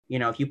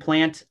if you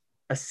plant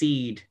a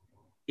seed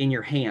in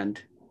your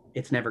hand,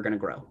 it's never going to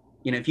grow.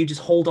 If you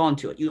just hold on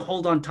to it, you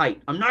hold on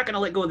tight. I'm not going to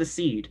let go of the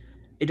seed.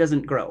 It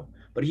doesn't grow.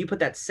 But if you put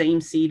that same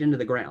seed into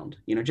the ground,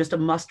 just a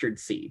mustard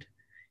seed,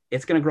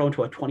 it's going to grow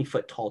into a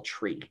 20-foot tall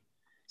tree.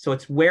 So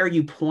it's where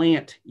you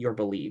plant your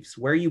beliefs,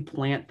 where you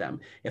plant them.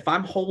 If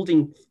I'm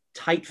holding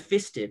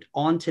tight-fisted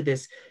onto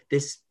this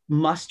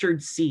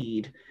mustard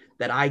seed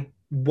that I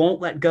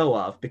won't let go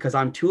of because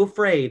I'm too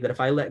afraid that if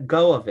I let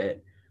go of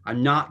it,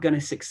 I'm not going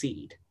to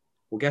succeed.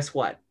 Well, guess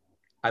what?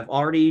 I've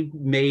already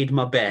made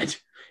my bed.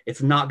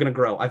 It's not going to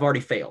grow. I've already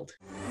failed.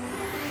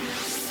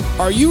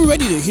 Are you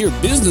ready to hear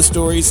business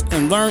stories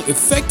and learn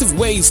effective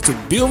ways to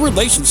build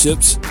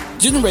relationships,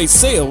 generate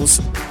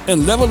sales,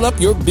 and level up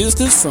your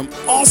business from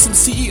awesome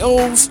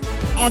CEOs,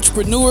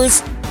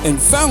 entrepreneurs, and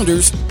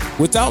founders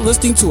without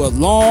listening to a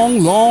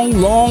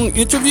long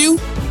interview?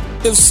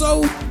 If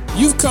so,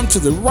 you've come to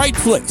the right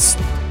place.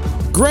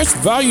 Gresh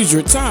values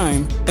your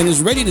time and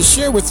is ready to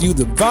share with you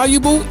the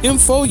valuable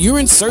info you're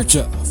in search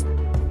of.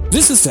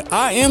 This is the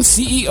I Am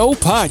CEO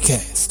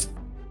podcast.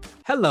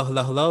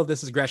 Hello.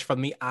 This is Gresh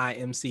from the I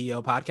Am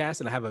CEO podcast,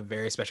 and I have a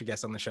very special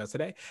guest on the show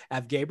today. I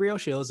have Gabriel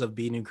Shields of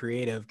Be New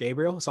Creative.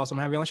 Gabriel, it's awesome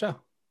to have you on the show.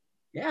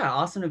 Yeah,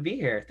 awesome to be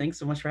here. Thanks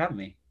so much for having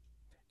me.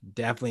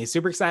 Definitely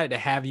super excited to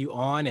have you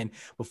on. And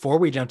before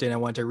we jumped in, I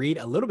want to read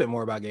a little bit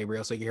more about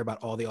Gabriel so you can hear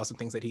about all the awesome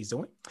things that he's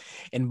doing.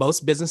 And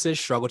most businesses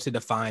struggle to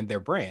define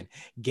their brand.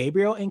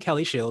 Gabriel and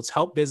Kelly Shields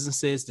help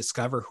businesses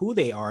discover who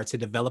they are to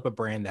develop a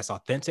brand that's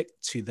authentic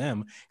to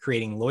them,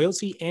 creating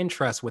loyalty and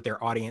trust with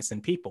their audience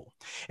and people.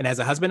 And as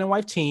a husband and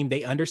wife team,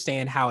 they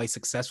understand how a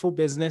successful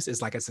business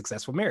is like a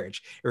successful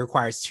marriage. It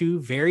requires two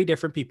very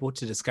different people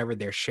to discover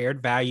their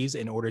shared values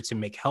in order to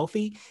make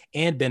healthy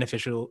and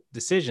beneficial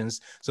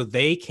decisions so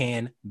they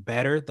can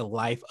better the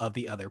life of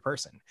the other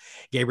person.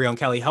 Gabriel and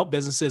Kelly help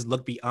businesses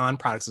look beyond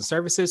products and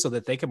services so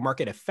that they can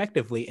market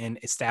effectively and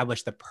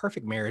establish the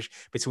perfect marriage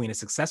between a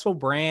successful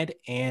brand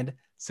and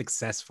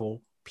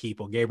successful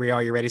people. Gabriel,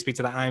 are you ready to speak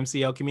to the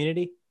IMCO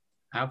community?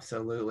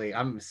 Absolutely.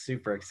 I'm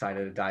super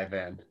excited to dive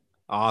in.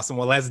 Awesome.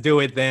 Well, let's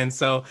do it then.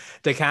 So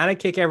to kind of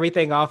kick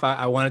everything off,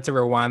 I wanted to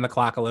rewind the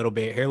clock a little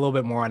bit, hear a little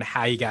bit more on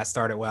how you got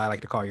started, what I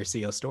like to call your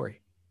CEO story.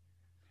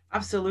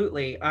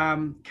 Absolutely.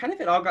 Kind of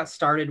it all got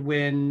started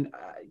when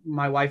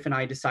my wife and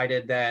I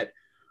decided that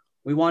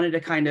we wanted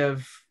to kind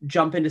of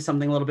jump into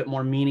something a little bit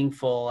more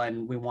meaningful,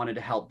 and we wanted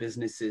to help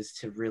businesses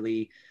to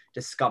really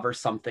discover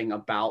something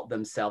about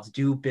themselves,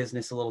 do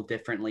business a little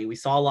differently. We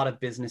saw a lot of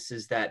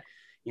businesses that,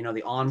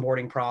 the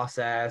onboarding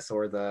process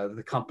or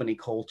the company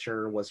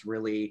culture was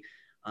really,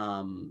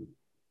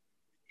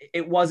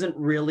 it wasn't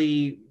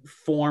really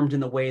formed in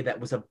the way that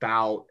was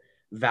about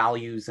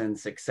values and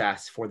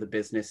success for the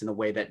business in a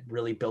way that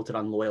really built it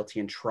on loyalty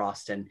and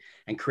trust and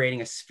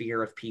creating a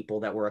sphere of people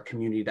that were a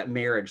community, that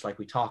marriage, like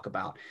we talk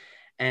about.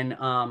 And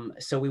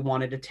so we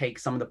wanted to take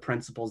some of the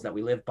principles that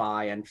we live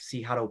by and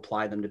see how to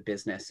apply them to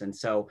business. And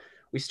so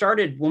when we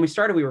started,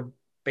 we were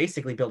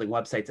basically building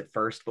websites at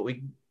first, but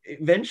we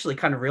eventually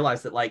kind of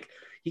realized that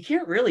you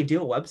can't really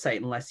do a website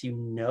unless you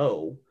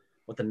know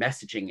what the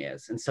messaging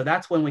is. And so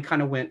that's when we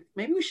kind of went,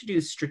 maybe we should do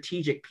a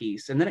strategic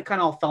piece. And then it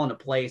kind of all fell into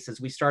place as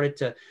we started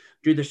to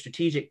do the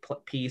strategic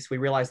piece. We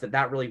realized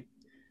that really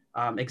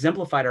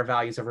exemplified our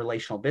values of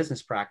relational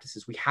business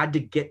practices. We had to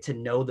get to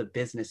know the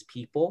business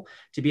people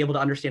to be able to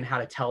understand how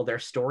to tell their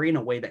story in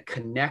a way that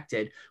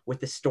connected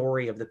with the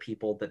story of the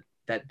people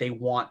that they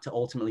want to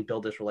ultimately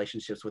build those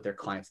relationships with their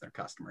clients and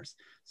their customers.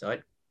 So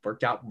it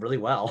worked out really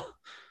well.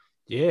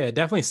 Yeah, it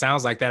definitely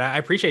sounds like that. I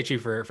appreciate you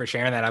for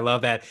sharing that. I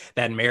love that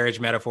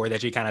marriage metaphor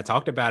that you kind of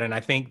talked about. And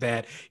I think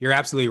that you're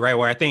absolutely right.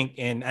 Where I think,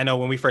 and I know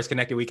when we first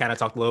connected, we kind of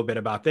talked a little bit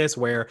about this,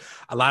 where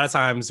a lot of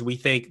times we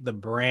think the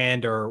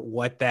brand or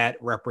what that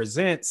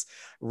represents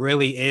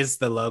really is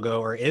the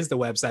logo or is the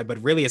website,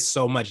 but really it's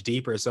so much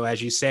deeper. So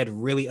as you said,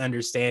 really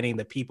understanding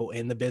the people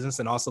in the business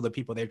and also the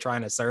people they're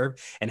trying to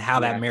serve and how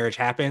that marriage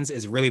happens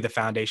is really the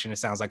foundation, it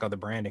sounds like, of the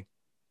branding.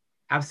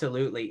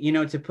 Absolutely.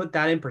 To put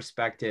that in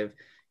perspective,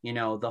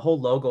 the whole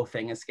logo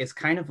thing is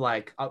kind of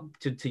like,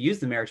 to use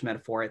the marriage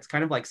metaphor, it's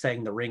kind of like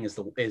saying the ring is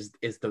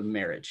the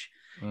marriage.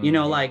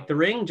 Like the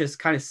ring just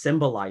kind of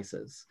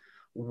symbolizes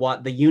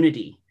what the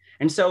unity.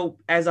 And so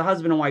as a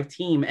husband and wife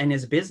team and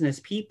as business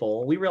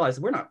people, we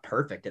realize we're not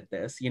perfect at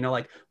this.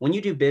 Like when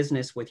you do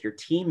business with your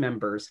team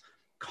members,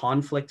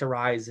 conflict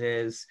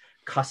arises,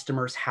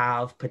 customers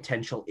have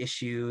potential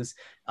issues,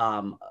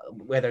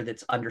 whether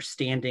that's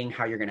understanding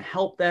how you're going to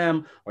help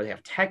them, or they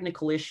have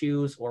technical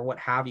issues or what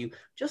have you.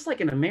 Just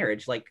like in a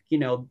marriage,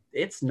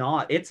 it's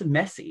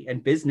messy,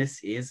 and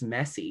business is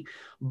messy.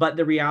 But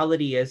the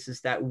reality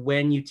is that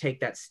when you take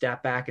that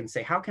step back and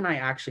say, how can I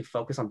actually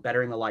focus on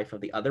bettering the life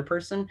of the other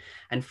person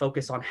and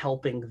focus on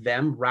helping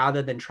them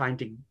rather than trying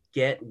to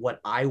get what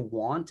I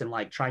want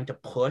and trying to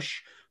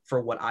push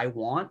for what I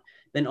want,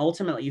 then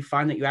ultimately you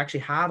find that you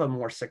actually have a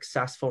more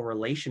successful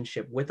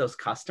relationship with those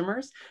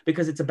customers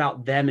because it's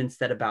about them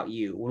instead of about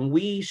you. When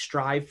we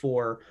strive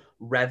for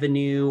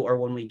revenue or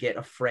when we get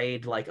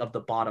afraid like of the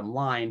bottom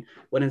line,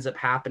 what ends up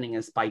happening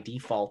is by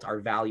default, our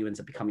value ends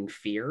up becoming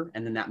fear.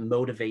 And then that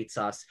motivates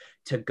us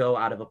to go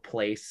out of a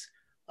place,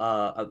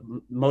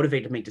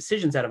 motivated to make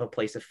decisions out of a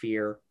place of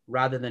fear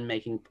rather than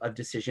making a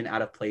decision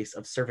out of place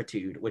of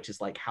servitude, which is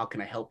like, how can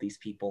I help these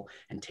people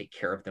and take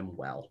care of them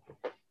well?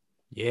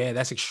 Yeah,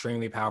 that's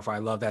extremely powerful. I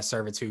love that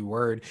servitude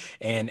word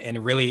and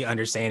really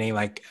understanding,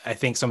 like, I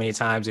think so many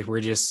times if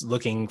we're just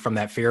looking from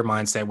that fear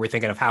mindset, we're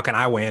thinking of how can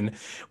I win,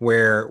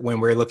 where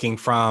when we're looking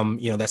from,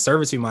 that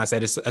servitude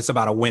mindset, it's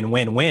about a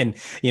win-win-win,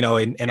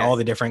 and yes. All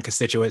the different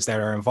constituents that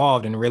are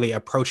involved, and really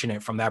approaching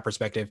it from that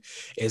perspective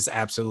is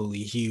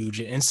absolutely huge.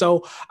 And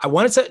so I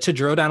wanted to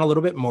drill down a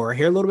little bit more,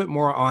 hear a little bit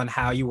more on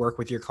how you work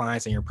with your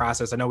clients and your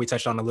process. I know we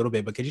touched on a little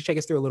bit, but could you take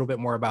us through a little bit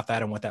more about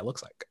that and what that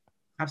looks like?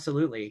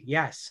 Absolutely.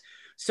 Yes.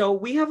 So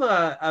we have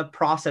a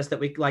process that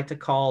we like to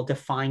call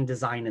define,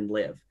 design, and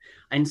live.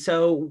 And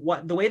so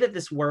the way that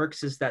this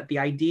works is that the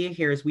idea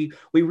here is we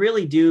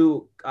really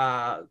do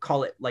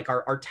call it, like,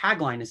 our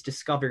tagline is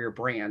discover your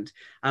brand.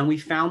 And we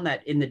found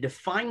that in the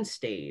define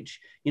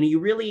stage, you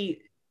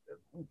really,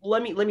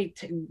 let me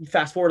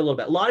fast forward a little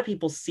bit. A lot of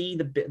people see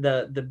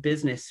the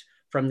business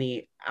from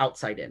the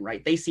outside in,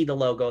 right? They see the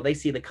logo, they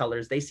see the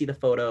colors, they see the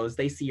photos,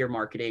 they see your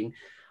marketing.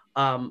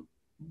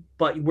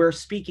 But we're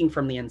speaking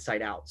from the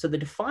inside out. So the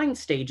define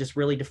stage is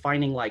really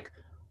defining, like,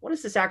 what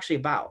is this actually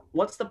about?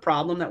 What's the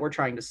problem that we're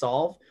trying to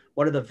solve?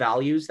 What are the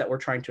values that we're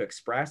trying to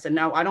express? And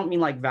now I don't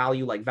mean like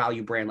value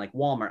brand, like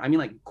Walmart. I mean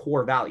like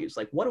core values.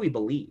 Like, what do we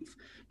believe?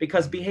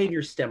 Because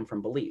behaviors stem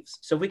from beliefs.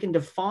 So if we can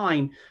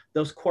define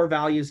those core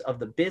values of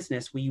the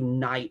business, we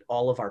unite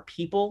all of our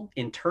people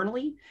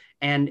internally.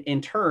 And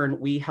in turn,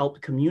 we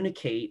help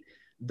communicate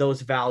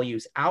those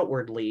values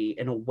outwardly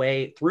in a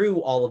way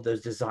through all of those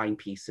design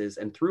pieces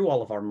and through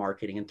all of our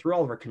marketing and through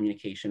all of our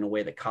communication in a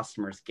way that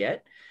customers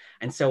get.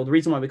 And so the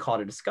reason why we call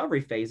it a discovery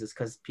phase is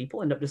because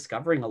people end up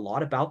discovering a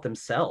lot about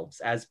themselves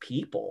as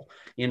people,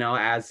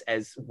 as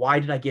why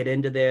did I get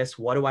into this?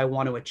 What do I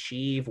want to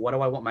achieve? What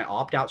do I want my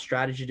opt-out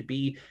strategy to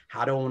be?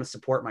 How do I want to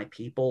support my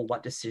people?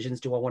 What decisions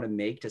do I want to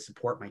make to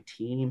support my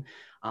team?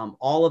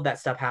 All of that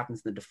stuff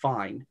happens in the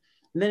define.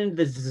 And then in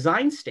the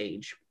design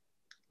stage,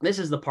 this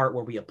is the part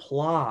where we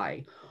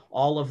apply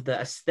all of the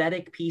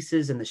aesthetic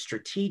pieces and the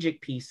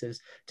strategic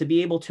pieces to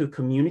be able to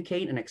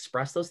communicate and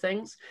express those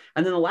things.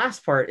 And then the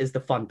last part is the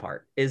fun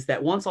part, is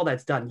that once all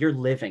that's done, you're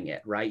living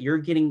it, right? You're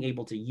getting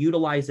able to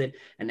utilize it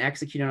and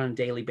execute it on a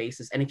daily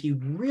basis. And if you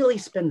really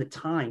spend the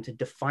time to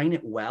define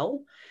it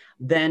well,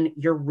 then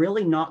you're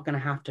really not going to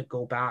have to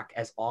go back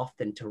as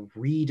often to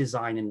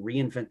redesign and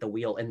reinvent the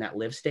wheel in that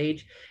live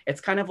stage.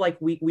 It's kind of like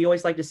we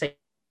always like to say,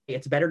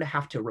 it's better to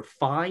have to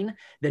refine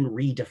than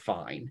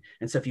redefine.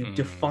 And so if you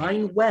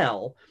define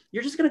well,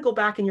 you're just going to go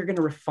back and you're going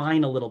to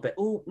refine a little bit.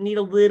 Oh, need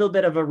a little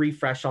bit of a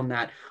refresh on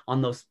that,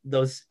 on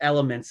those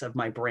elements of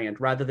my brand,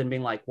 rather than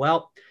being like,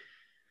 well,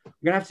 we're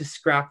going to have to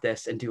scrap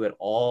this and do it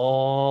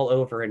all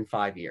over in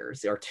 5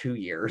 years or 2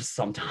 years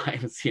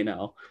sometimes,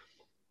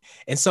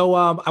 And so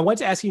I want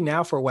to ask you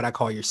now for what I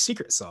call your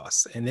secret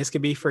sauce. And this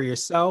could be for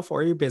yourself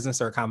or your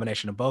business or a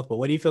combination of both. But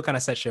what do you feel kind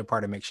of sets you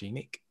apart and makes you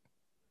unique?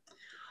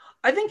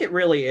 I think it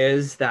really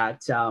is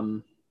that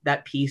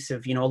that piece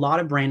of, a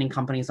lot of branding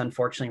companies,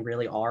 unfortunately,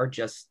 really are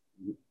just,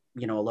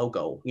 a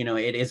logo.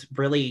 It is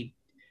really,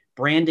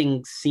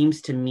 branding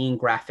seems to mean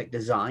graphic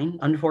design,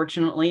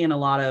 unfortunately, in a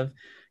lot of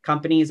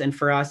companies. And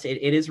for us, it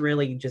is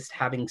really just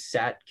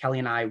Kelly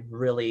and I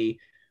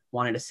really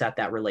wanted to set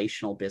that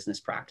relational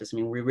business practice. I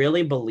mean, we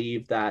really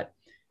believe that,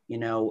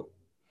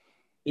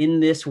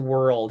 in this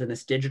world, in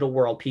this digital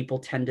world, people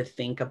tend to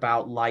think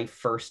about life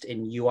first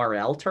in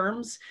URL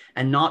terms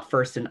and not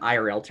first in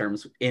IRL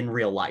terms in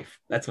real life.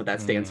 That's what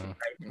that stands for,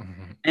 right?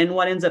 Mm-hmm. And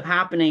what ends up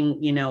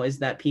happening, is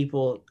that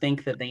people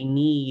think that they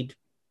need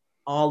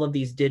all of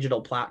these digital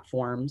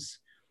platforms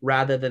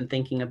rather than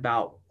thinking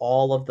about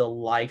all of the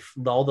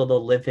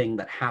living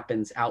that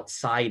happens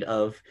outside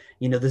of,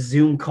 the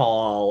Zoom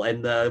call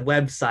and the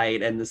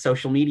website and the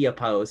social media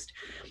post.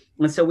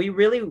 And so we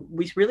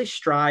really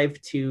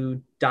strive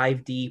to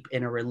dive deep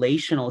in a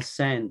relational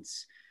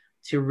sense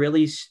to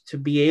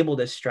be able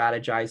to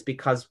strategize,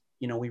 because,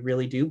 we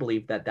really do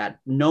believe that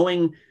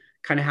knowing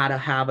kind of how to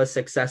have a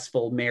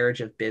successful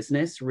marriage of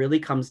business really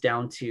comes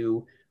down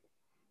to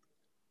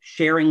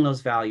sharing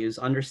those values,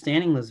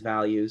 understanding those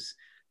values,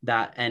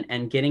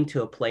 and getting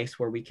to a place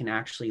where we can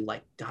actually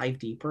dive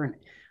deeper. And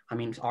I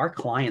mean, our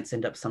clients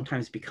end up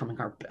sometimes becoming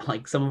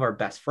some of our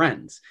best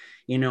friends,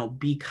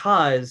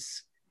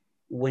 because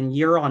when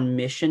you're on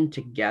mission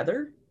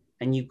together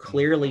and you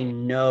clearly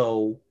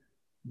know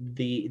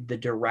the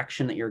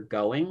direction that you're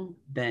going,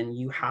 then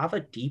you have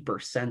a deeper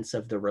sense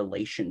of the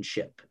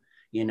relationship.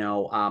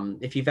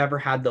 If you've ever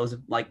had those,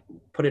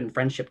 put it in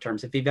friendship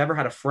terms, if you've ever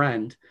had a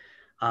friend,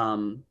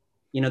 the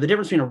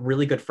difference between a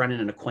really good friend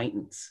and an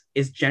acquaintance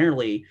is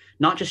generally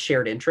not just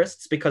shared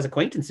interests, because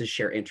acquaintances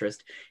share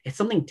interest. It's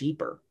something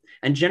deeper.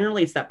 And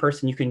generally it's that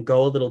person you can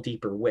go a little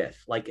deeper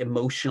with, like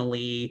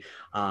emotionally,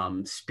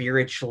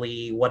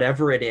 spiritually,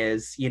 whatever it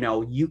is, you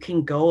know, you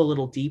can go a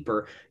little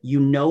deeper. You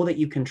know that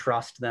you can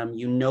trust them.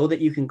 You know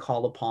that you can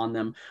call upon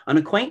them. An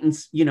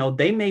acquaintance, you know,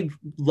 they may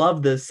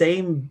love the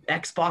same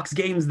Xbox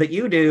games that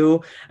you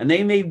do, and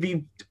they may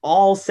be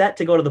all set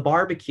to go to the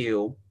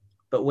barbecue.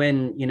 But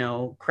when, you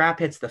know, crap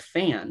hits the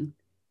fan,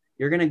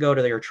 you're going to go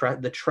to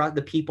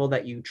the people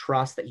that you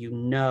trust, that you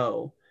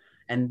know,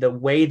 and the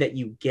way that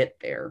you get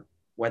there,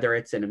 whether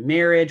it's in a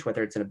marriage,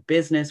 whether it's in a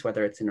business,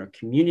 whether it's in a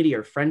community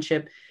or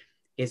friendship,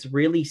 is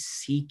really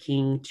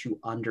seeking to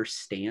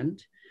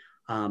understand.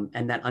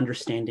 And that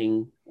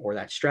understanding, or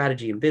that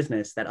strategy in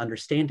business, that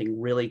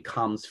understanding really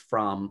comes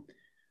from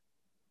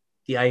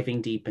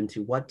diving deep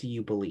into, what do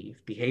you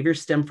believe?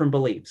 Behaviors stem from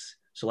beliefs.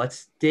 So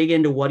let's dig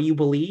into, what do you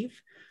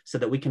believe, so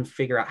that we can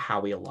figure out how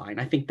we align.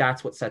 I think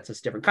that's what sets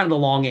us different. Kind of the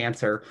long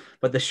answer,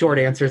 but the short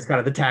answer is kind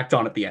of the tacked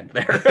on at the end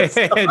there.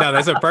 So. No,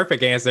 that's a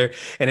perfect answer.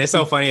 And it's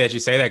so funny that you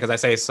say that, because I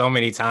say so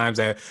many times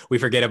that we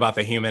forget about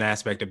the human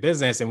aspect of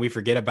business, and we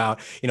forget about,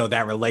 you know,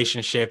 that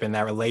relationship and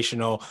that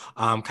relational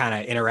kind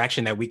of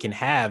interaction that we can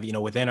have, you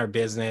know, within our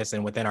business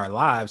and within our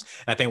lives.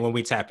 And I think when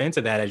we tap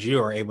into that, as you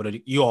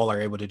all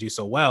are able to do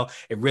so well,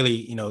 it really,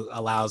 you know,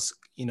 allows,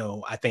 you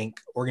know, I think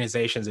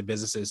organizations and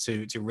businesses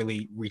to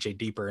really reach a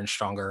deeper and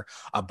stronger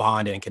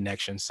bond and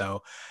connection.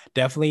 So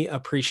definitely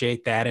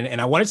appreciate that. And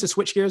I wanted to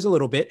switch gears a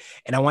little bit,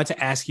 and I want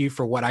to ask you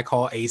for what I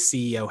call a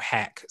CEO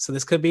hack. So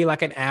this could be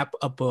like an app,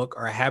 a book,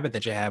 or a habit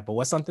that you have, but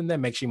what's something that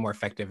makes you more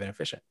effective and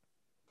efficient?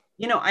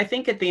 You know, I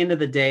think at the end of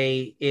the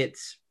day,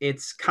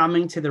 it's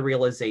coming to the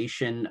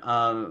realization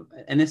of,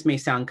 and this may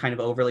sound kind of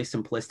overly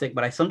simplistic,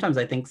 but sometimes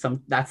I think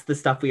that's the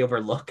stuff we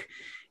overlook.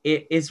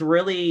 It is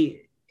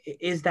really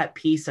that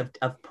piece of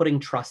putting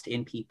trust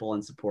in people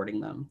and supporting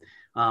them.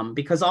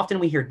 Because often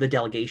we hear the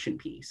delegation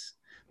piece.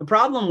 The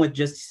problem with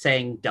just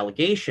saying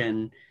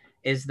delegation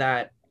is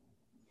that,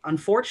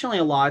 unfortunately,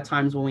 a lot of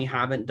times when we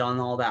haven't done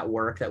all that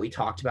work that we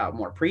talked about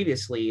more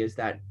previously, is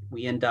that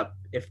we end up,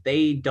 if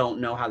they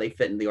don't know how they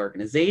fit in the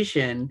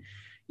organization,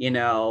 you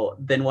know,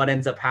 then what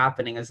ends up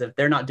happening is, if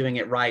they're not doing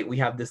it right, we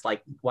have this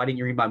like, why didn't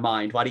you read my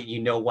mind? Why didn't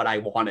you know what I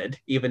wanted?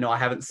 Even though I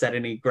haven't set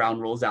any ground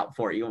rules out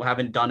for you. We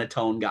haven't done a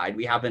tone guide.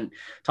 We haven't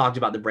talked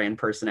about the brand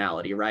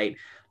personality, right?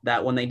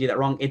 That when they do that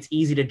wrong, it's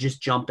easy to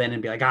just jump in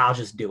and be like, I'll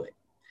just do it.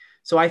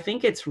 So I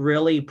think it's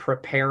really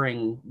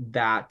preparing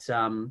that.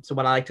 So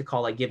what I like to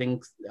call, like,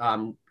 giving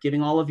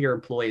all of your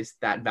employees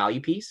that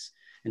value piece,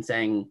 and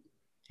saying,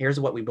 here's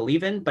what we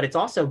believe in, but it's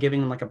also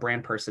giving them like a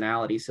brand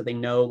personality, so they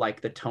know like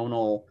the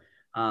tonal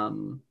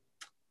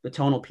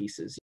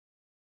pieces.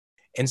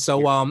 And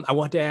so I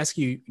want to ask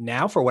you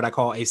now for what I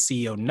call a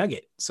CEO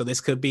nugget. So this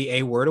could be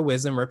a word of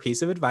wisdom or a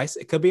piece of advice.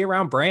 It could be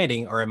around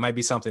branding, or it might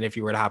be something, if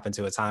you were to hop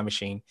into a time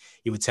machine,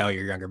 you would tell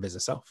your younger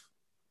business self.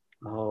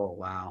 Oh,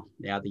 wow.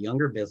 Yeah, the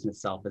younger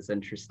business self is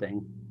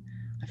interesting.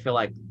 I feel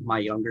like my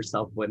younger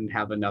self wouldn't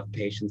have enough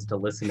patience to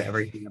listen to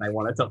everything that I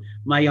wanted to.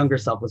 My younger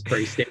self was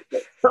pretty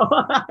stupid. So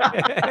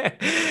I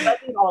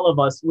think all of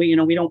us,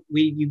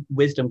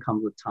 wisdom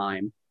comes with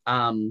time.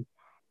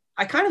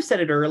 I kind of said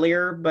it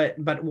earlier, but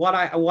what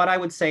I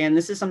would say, and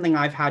this is something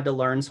I've had to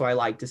learn, so I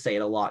like to say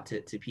it a lot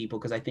to people,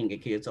 because I think it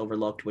gets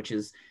overlooked, which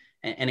is,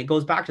 and it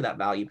goes back to that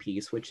value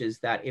piece, which is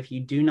that if you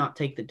do not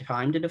take the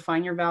time to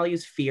define your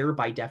values, fear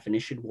by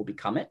definition will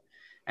become it.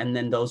 And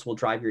then those will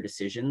drive your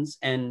decisions.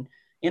 And,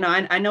 you know,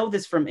 I know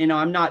this from, you know,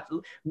 I'm not,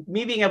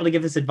 me being able to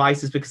give this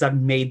advice is because I've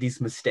made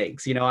these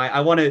mistakes. You know, I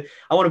want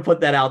to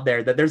put that out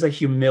there, that there's a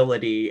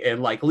humility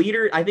and like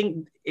leader. I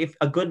think if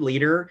a good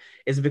leader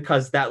is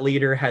because that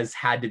leader has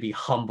had to be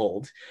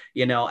humbled,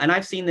 you know, and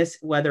I've seen this,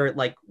 whether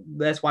like,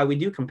 that's why we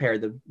do compare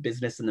the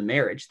business and the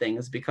marriage thing,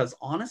 is because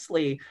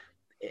honestly,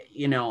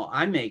 you know,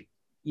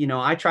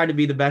 I try to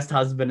be the best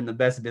husband and the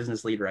best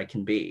business leader I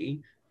can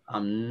be.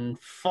 I'm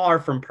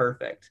far from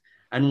perfect.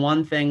 And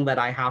one thing that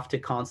I have to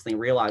constantly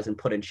realize and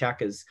put in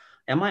check is,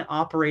 am I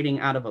operating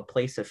out of a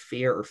place of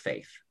fear or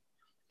faith?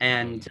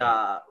 And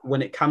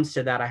when it comes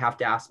to that, I have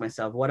to ask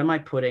myself, what am I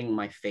putting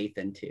my faith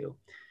into?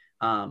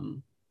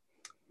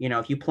 You know,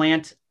 if you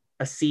plant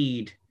a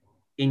seed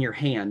in your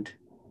hand,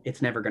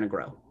 it's never going to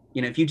grow.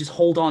 You know, if you just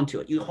hold on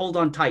to it, you hold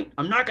on tight,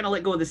 I'm not going to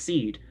let go of the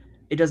seed,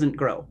 it doesn't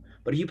grow.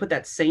 But if you put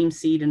that same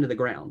seed into the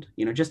ground,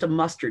 you know, just a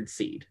mustard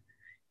seed,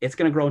 it's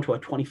going to grow into a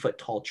 20-foot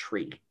tall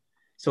tree.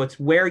 So it's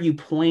where you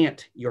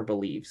plant your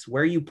beliefs,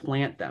 where you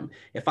plant them.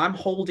 If I'm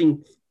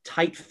holding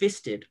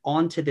tight-fisted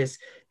onto this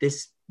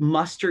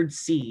mustard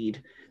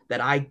seed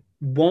that I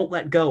won't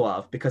let go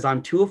of because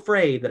I'm too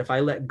afraid that if I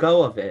let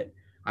go of it,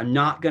 I'm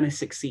not going to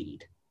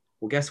succeed.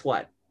 Well, guess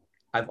what?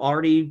 I've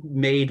already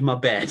made my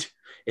bed.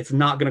 It's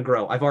not going to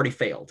grow. I've already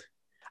failed.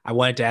 I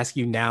wanted to ask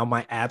you now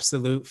my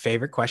absolute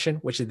favorite question,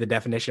 which is the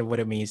definition of what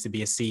it means to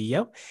be a CEO.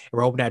 And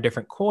we're hoping to have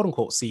different quote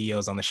unquote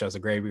CEOs on the show. So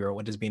Gabriel,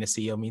 what does being a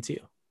CEO mean to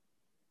you?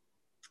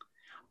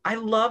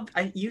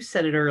 You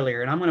said it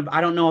earlier, and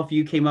I don't know if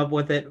you came up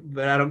with it,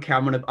 but I don't care.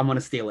 I'm going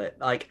to steal it.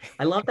 Like,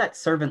 I love that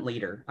servant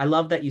leader. I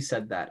love that you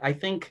said that. I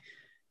think,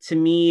 to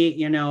me,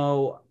 you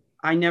know,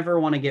 I never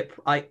want to get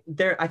I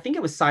think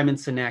it was Simon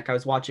Sinek. I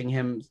was watching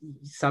him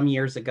some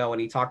years ago,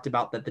 and he talked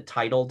about that the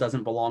title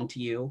doesn't belong to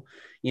you.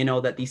 You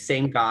know, that these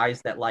same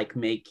guys that like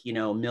make, you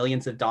know,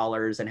 millions of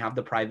dollars and have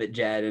the private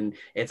jet and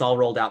it's all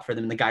rolled out for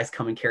them, and the guys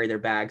come and carry their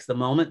bags. The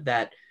moment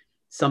that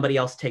somebody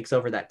else takes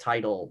over that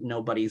title,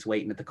 nobody's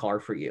waiting at the car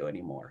for you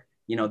anymore.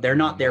 You know, they're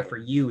not there for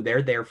you,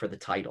 they're there for the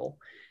title.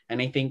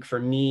 And I think for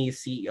me,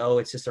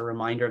 CEO, it's just a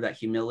reminder of that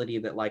humility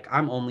that like,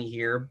 I'm only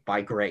here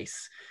by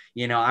grace.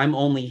 You know, I'm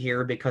only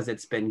here because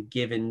it's been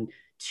given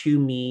to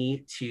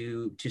me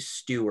to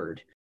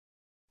steward.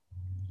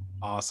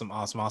 Awesome.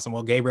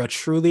 Well, Gabriel,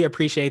 truly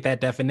appreciate that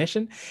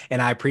definition.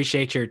 And I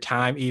appreciate your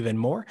time even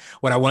more.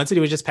 What I wanted to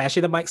do is just pass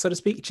you the mic, so to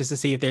speak, just to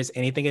see if there's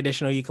anything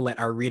additional you can let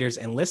our readers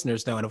and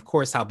listeners know. And of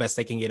course, how best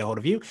they can get a hold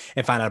of you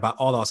and find out about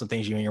all the awesome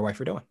things you and your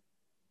wife are doing.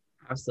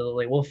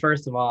 Absolutely. Well,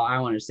 first of all, I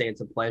want to say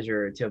it's a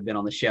pleasure to have been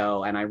on the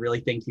show. And I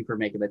really thank you for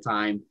making the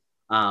time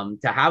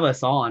to have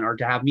us on, or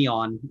to have me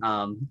on.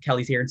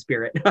 Kelly's here in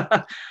spirit.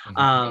 But,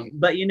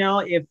 you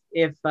know,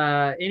 if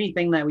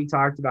anything that we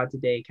talked about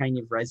today kind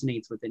of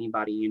resonates with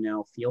anybody, you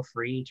know, feel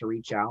free to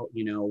reach out.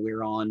 You know,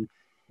 we're on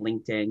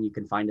LinkedIn. You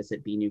can find us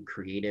at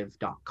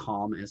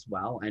benewcreative.com as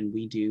well. And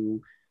we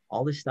do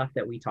all this stuff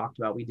that we talked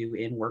about. We do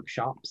in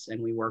workshops,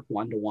 and we work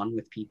one-to-one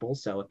with people.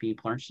 So if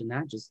people are interested in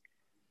that, just,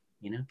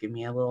 you know, give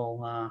me a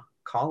little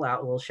call out,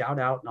 a little shout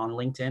out on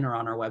LinkedIn or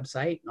on our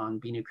website on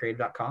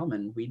benewcreative.com.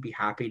 And we'd be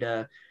happy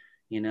to,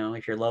 you know,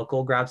 if you're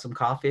local, grab some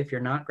coffee. If you're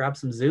not, grab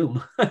some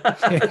Zoom.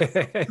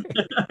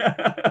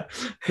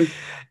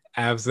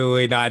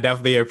 Absolutely. No, I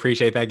definitely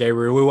appreciate that,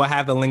 Gabriel. We will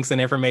have the links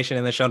and information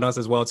in the show notes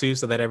as well, too,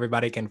 so that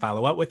everybody can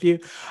follow up with you.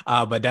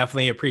 But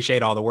definitely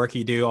appreciate all the work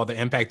you do, all the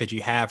impact that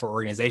you have for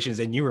organizations.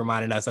 And you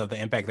reminded us of the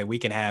impact that we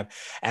can have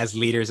as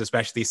leaders,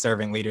 especially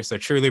serving leaders. So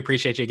truly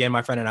appreciate you again,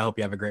 my friend. And I hope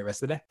you have a great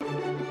rest of the day.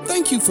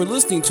 Thank you for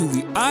listening to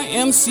the I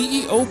Am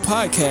CEO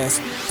podcast,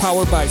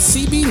 powered by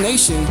CB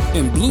Nation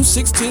and Blue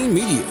 16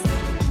 Media.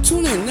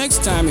 Tune in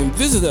next time and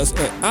visit us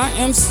at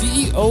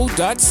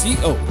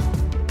imceo.co.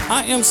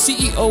 I Am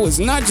CEO is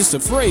not just a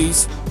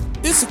phrase,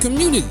 it's a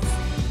community.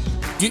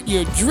 Get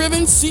your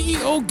driven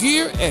CEO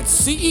gear at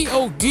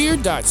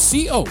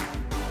ceogear.co.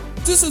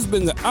 This has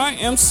been the I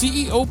Am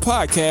CEO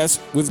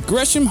podcast with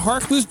Gresham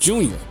Harkless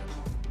Jr.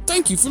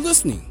 Thank you for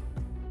listening.